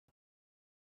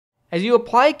As you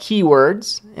apply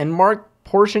keywords and mark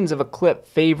portions of a clip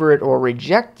favorite or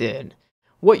rejected,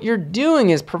 what you're doing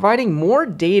is providing more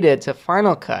data to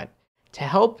Final Cut to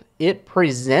help it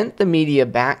present the media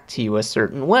back to you a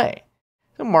certain way.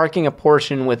 So marking a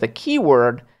portion with a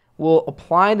keyword will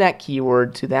apply that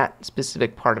keyword to that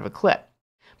specific part of a clip.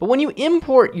 But when you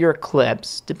import your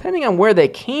clips, depending on where they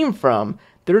came from,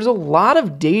 there's a lot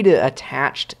of data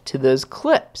attached to those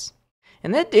clips.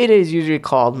 And that data is usually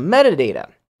called metadata.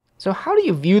 So how do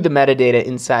you view the metadata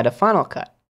inside of Final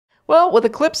Cut? Well, with a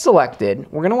clip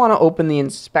selected, we're going to want to open the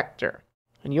inspector.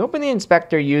 And you open the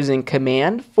inspector using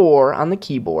Command 4 on the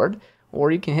keyboard, or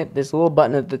you can hit this little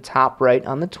button at the top right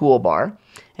on the toolbar,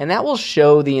 and that will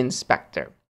show the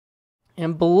inspector.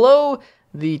 And below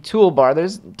the toolbar,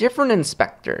 there's different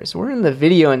inspectors. We're in the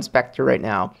video inspector right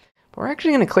now, but we're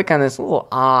actually going to click on this little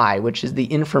eye, which is the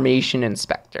information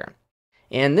inspector.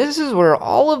 And this is where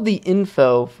all of the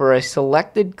info for a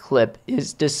selected clip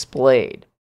is displayed.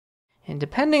 And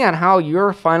depending on how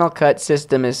your Final Cut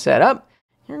system is set up,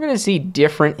 you're going to see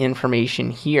different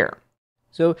information here.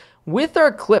 So with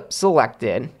our clip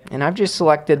selected, and I've just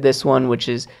selected this one, which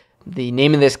is the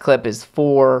name of this clip is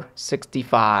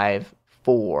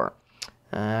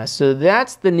 465.4. So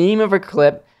that's the name of a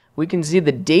clip. We can see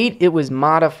the date it was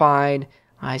modified.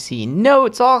 I see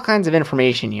notes, all kinds of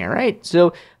information here, right?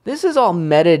 So this is all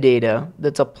metadata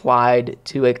that's applied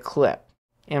to a clip.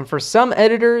 And for some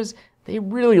editors, they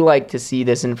really like to see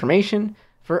this information.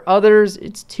 For others,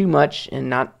 it's too much and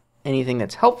not anything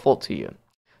that's helpful to you.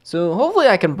 So hopefully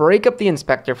I can break up the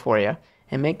inspector for you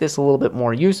and make this a little bit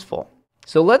more useful.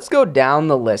 So let's go down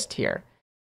the list here.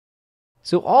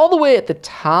 So all the way at the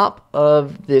top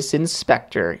of this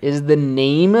inspector is the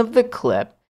name of the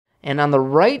clip. And on the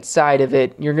right side of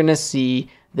it, you're going to see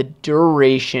the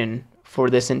duration for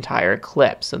this entire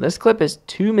clip. So this clip is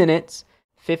 2 minutes,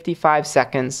 55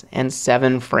 seconds, and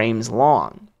 7 frames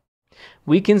long.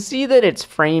 We can see that its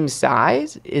frame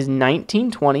size is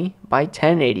 1920 by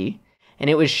 1080, and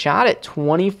it was shot at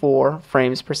 24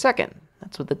 frames per second.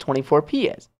 That's what the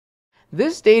 24p is.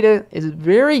 This data is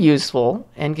very useful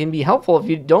and can be helpful if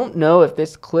you don't know if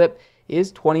this clip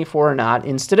is 24 or not.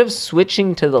 Instead of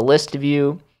switching to the list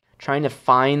view, trying to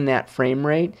find that frame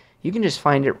rate, you can just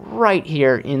find it right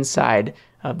here inside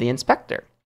of the inspector.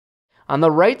 On the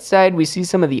right side, we see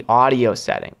some of the audio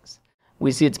settings.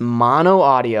 We see it's mono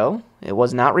audio. It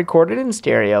was not recorded in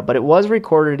stereo, but it was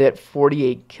recorded at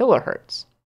 48 kilohertz.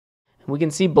 We can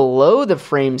see below the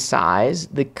frame size,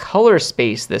 the color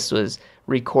space this was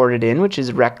recorded in, which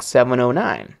is Rec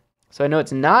 709. So I know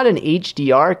it's not an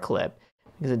HDR clip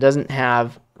because it doesn't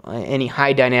have any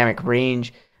high dynamic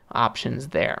range options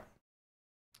there.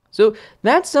 So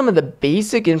that's some of the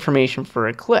basic information for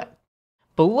a clip.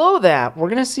 Below that, we're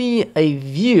going to see a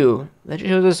view that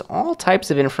shows us all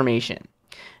types of information.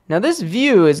 Now this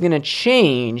view is going to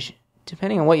change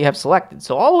depending on what you have selected.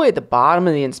 So all the way at the bottom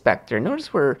of the inspector,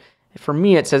 notice where, for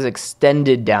me, it says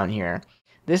extended down here.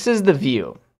 This is the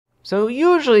view. So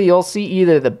usually you'll see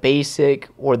either the basic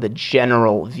or the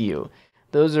general view.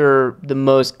 Those are the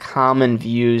most common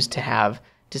views to have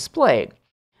displayed.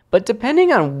 But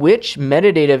depending on which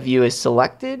metadata view is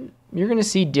selected, you're going to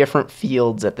see different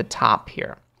fields at the top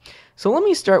here. So let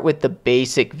me start with the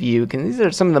basic view, because these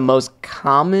are some of the most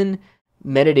common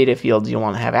metadata fields you'll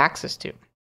want to have access to.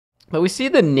 But we see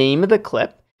the name of the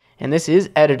clip, and this is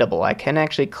editable. I can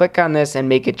actually click on this and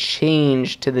make a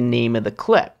change to the name of the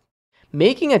clip.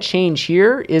 Making a change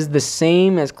here is the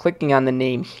same as clicking on the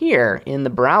name here in the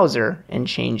browser and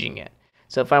changing it.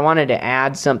 So if I wanted to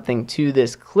add something to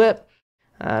this clip,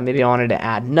 maybe I wanted to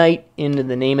add night into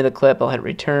the name of the clip, I'll hit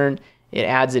return. It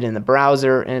adds it in the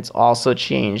browser, and it's also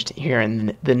changed here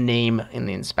in the name in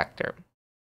the inspector.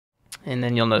 And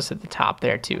then you'll notice at the top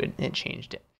there too, it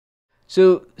changed it.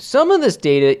 So some of this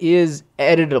data is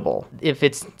editable. If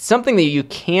it's something that you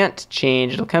can't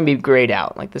change, it'll kind of be grayed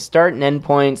out, like the start and end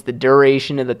points, the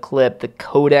duration of the clip, the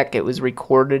codec it was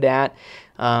recorded at.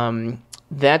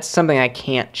 That's something I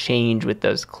can't change with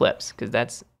those clips because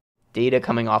that's data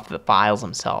coming off the files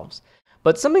themselves.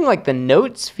 But something like the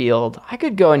notes field, I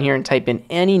could go in here and type in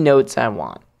any notes I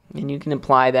want. And you can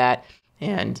apply that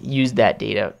and use that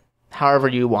data however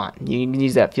you want. You can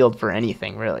use that field for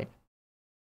anything, really.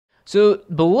 So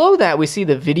below that, we see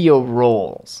the video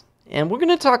roles. And we're going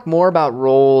to talk more about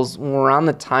roles when we're on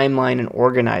the timeline and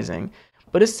organizing.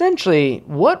 But essentially,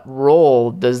 what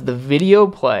role does the video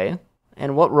play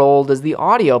and what role does the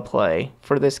audio play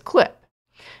for this clip?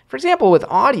 For example, with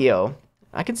audio,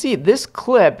 I can see this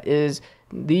clip is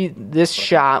this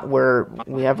shot where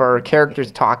we have our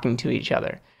characters talking to each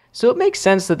other. So it makes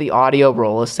sense that the audio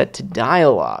role is set to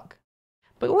dialogue.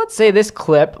 But let's say this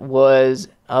clip was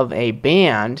of a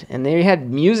band and they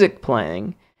had music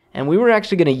playing, and we were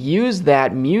actually going to use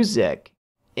that music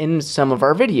in some of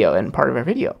our video and part of our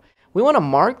video. We want to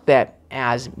mark that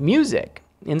as music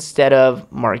instead of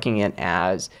marking it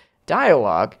as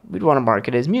dialogue. We'd want to mark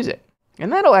it as music.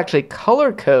 And that'll actually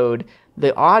color code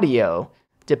the audio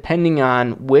depending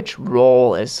on which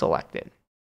role is selected.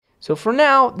 So for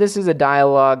now, this is a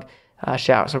dialogue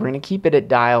shout, so we're going to keep it at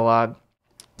dialogue.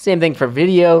 Same thing for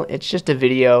video, it's just a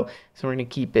video, so we're going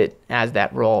to keep it as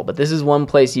that role. But this is one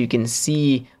place you can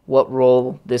see what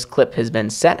role this clip has been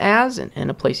set as,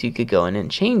 and a place you could go in and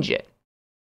change it.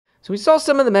 So we saw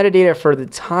some of the metadata for the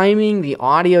timing, the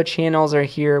audio channels are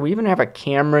here. We even have a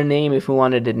camera name if we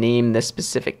wanted to name this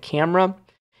specific camera.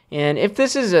 And if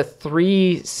this is a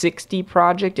 360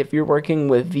 project, if you're working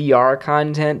with VR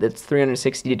content that's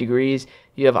 360 degrees,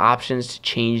 you have options to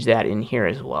change that in here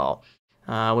as well.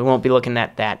 We won't be looking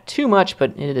at that too much,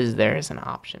 but it is there as an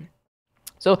option.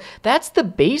 So that's the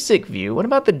basic view. What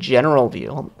about the general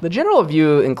view? The general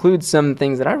view includes some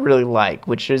things that I really like,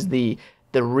 which is the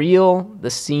reel, the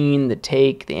scene, the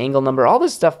take, the angle number, all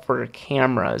this stuff for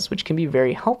cameras, which can be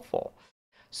very helpful.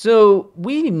 So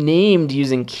we named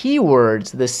using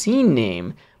keywords the scene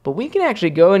name, but we can actually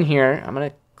go in here. I'm going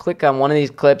to click on one of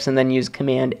these clips and then use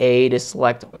Command A to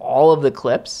select all of the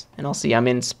clips. And I'll see I'm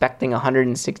inspecting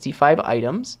 165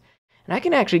 items. And I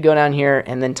can actually go down here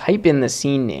and then type in the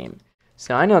scene name.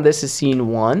 So I know this is scene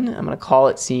 1. I'm going to call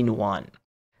it scene 1.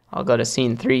 I'll go to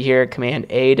scene 3 here, Command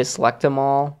A to select them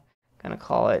all. I'm going to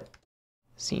call it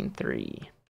scene 3.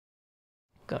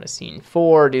 Go to scene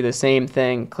 4, do the same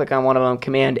thing, click on one of them,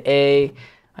 Command A.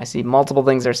 I see multiple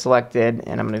things are selected,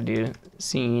 and I'm going to do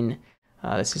scene,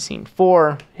 this is scene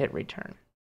 4, hit return.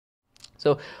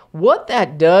 So what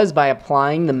that does by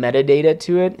applying the metadata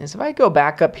to it is if I go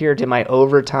back up here to my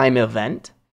overtime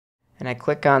event, and I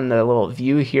click on the little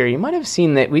view here, you might have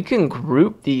seen that we can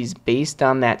group these based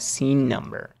on that scene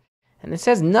number. And this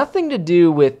has nothing to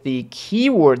do with the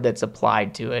keyword that's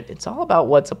applied to it. It's all about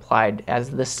what's applied as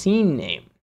the scene name.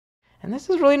 And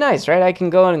this is really nice, right? I can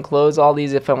go in and close all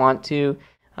these if I want to,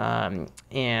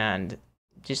 and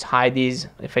just hide these.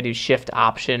 If I do Shift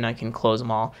Option, I can close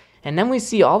them all. And then we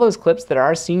see all those clips that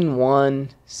are scene 1,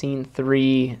 scene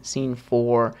 3, scene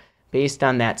 4, based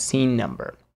on that scene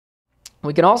number.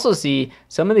 We can also see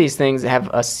some of these things have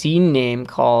a scene name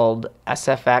called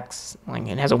SFX.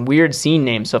 It has a weird scene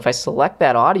name. So if I select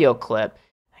that audio clip,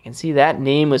 I can see that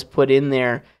name was put in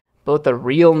there, both a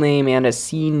real name and a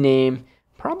scene name,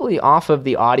 probably off of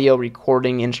the audio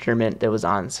recording instrument that was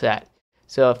on set.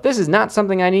 So if this is not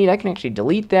something I need, I can actually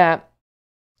delete that,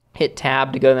 hit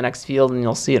Tab to go to the next field, and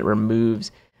you'll see it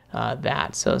removes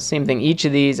that. So same thing, each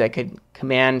of these, I could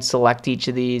Command select each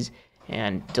of these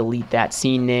and delete that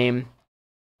scene name.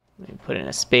 Let me put in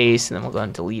a space, and then we'll go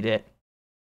and delete it.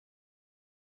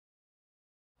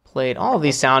 Played all of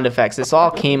these sound effects. This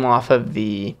all came off of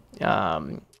the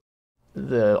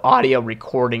audio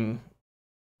recording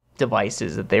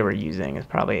devices that they were using. It's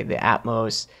probably the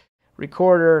Atmos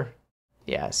recorder,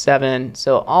 7.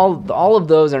 So all of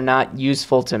those are not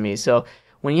useful to me. So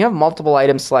when you have multiple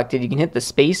items selected, you can hit the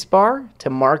space bar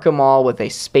to mark them all with a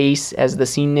space as the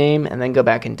scene name, and then go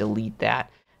back and delete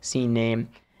that scene name.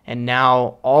 And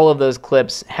now all of those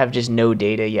clips have just no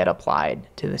data yet applied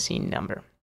to the scene number.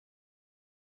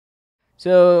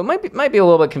 So it might be a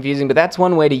little bit confusing, but that's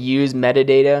one way to use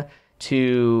metadata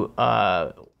to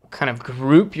kind of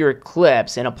group your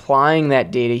clips and applying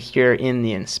that data here in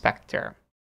the inspector.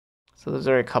 So those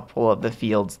are a couple of the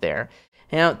fields there.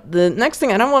 Now, the next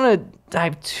thing, I don't want to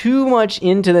dive too much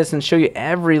into this and show you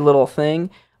every little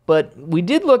thing, but we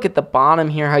did look at the bottom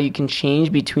here how you can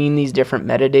change between these different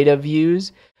metadata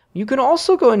views. You can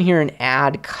also go in here and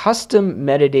add custom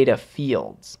metadata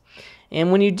fields. And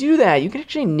when you do that, you can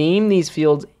actually name these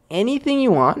fields anything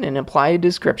you want and apply a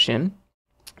description.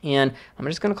 And I'm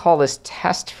just going to call this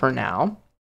test for now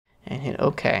and hit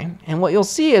OK. And what you'll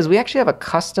see is we actually have a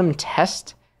custom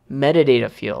test metadata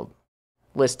field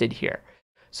listed here.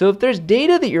 So if there's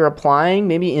data that you're applying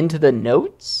maybe into the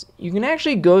notes, you can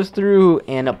actually go through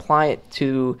and apply it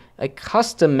to a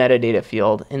custom metadata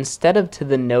field instead of to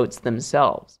the notes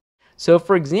themselves. So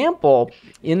for example,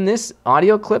 in this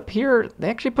audio clip here, they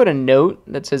actually put a note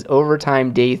that says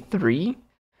overtime day 3.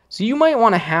 So you might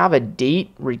want to have a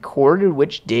date recorded,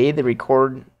 which day the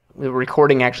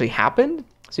recording actually happened.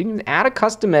 So you can add a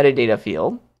custom metadata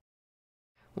field.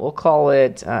 We'll call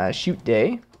it shoot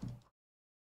day.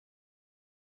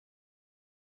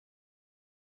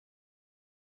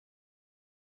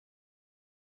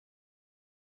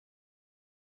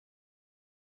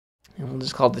 And we'll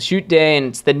just call it the shoot day, and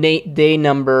it's the day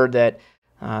number that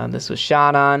this was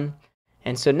shot on.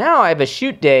 And so now I have a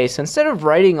shoot day. So instead of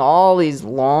writing all these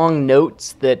long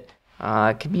notes that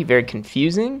can be very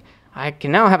confusing, I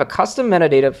can now have a custom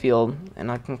metadata field,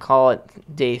 and I can call it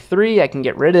day 3. I can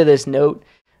get rid of this note,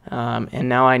 and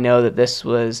now I know that this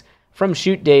was from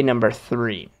shoot day number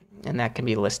 3, and that can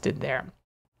be listed there.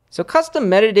 So custom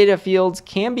metadata fields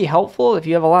can be helpful if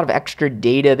you have a lot of extra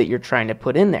data that you're trying to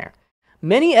put in there.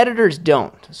 Many editors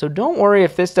don't, so don't worry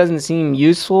if this doesn't seem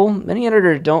useful. Many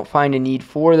editors don't find a need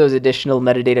for those additional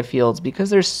metadata fields because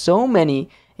there's so many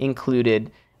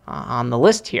included on the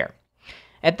list here.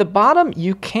 At the bottom,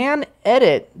 you can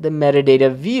edit the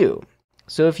metadata view.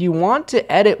 So if you want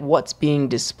to edit what's being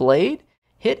displayed,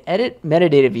 hit Edit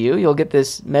Metadata View. You'll get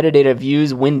this Metadata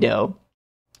Views window.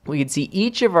 We can see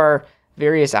each of our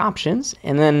various options,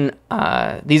 and then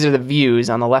these are the views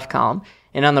on the left column.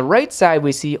 And on the right side,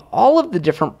 we see all of the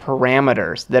different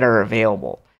parameters that are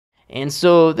available. And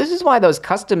so this is why those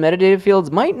custom metadata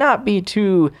fields might not be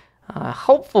too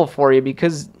helpful for you,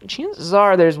 because chances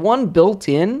are there's one built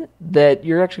in that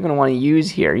you're actually going to want to use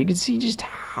here. You can see just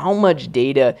how much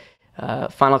data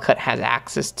Final Cut has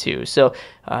access to. So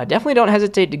definitely don't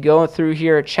hesitate to go through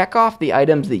here, check off the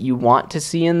items that you want to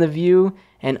see in the view,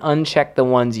 and uncheck the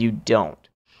ones you don't.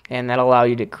 And that'll allow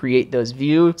you to create those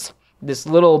views. This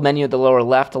little menu at the lower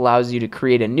left allows you to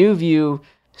create a new view,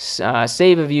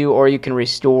 save a view, or you can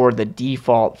restore the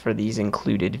default for these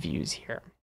included views here.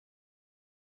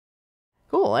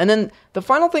 Cool, and then the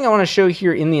final thing I want to show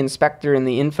here in the inspector, in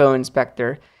the info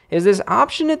inspector, is this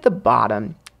option at the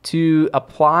bottom to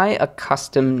apply a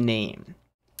custom name.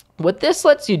 What this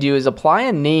lets you do is apply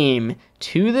a name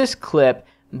to this clip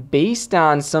based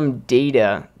on some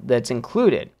data that's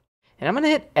included. And I'm going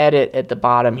to hit edit at the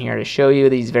bottom here to show you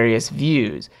these various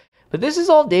views. But this is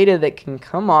all data that can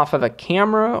come off of a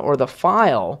camera or the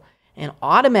file and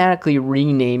automatically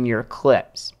rename your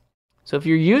clips. So if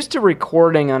you're used to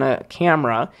recording on a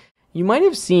camera, you might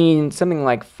have seen something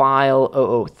like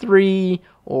file 003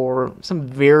 or some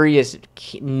various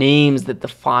names that the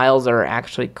files are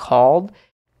actually called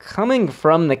coming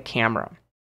from the camera.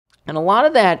 And a lot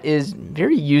of that is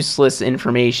very useless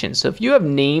information. So if you have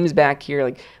names back here,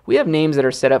 like we have names that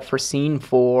are set up for scene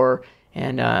 4,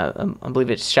 and I believe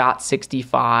it's shot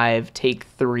 65, take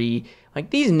 3. Like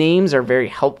these names are very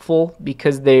helpful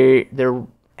because they're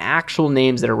actual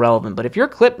names that are relevant. But if your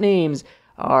clip names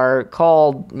are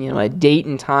called, a date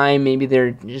and time, maybe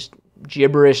they're just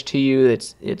gibberish to you,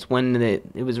 it's when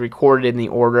it was recorded in the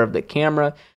order of the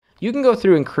camera, you can go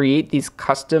through and create these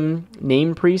custom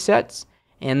name presets.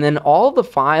 And then all the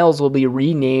files will be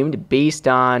renamed based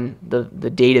on the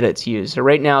data that's used. So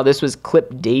right now, this was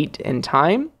clip date and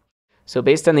time. So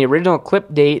based on the original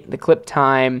clip date, the clip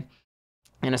time,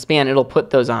 and a span, it'll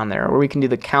put those on there. Or we can do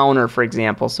the counter, for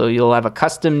example. So you'll have a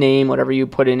custom name, whatever you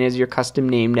put in is your custom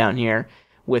name down here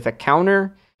with a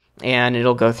counter, and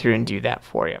it'll go through and do that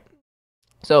for you.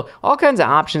 So all kinds of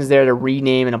options there to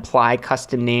rename and apply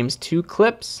custom names to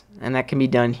clips, and that can be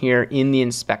done here in the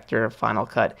inspector of Final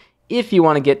Cut if you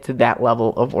want to get to that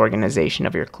level of organization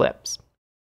of your clips.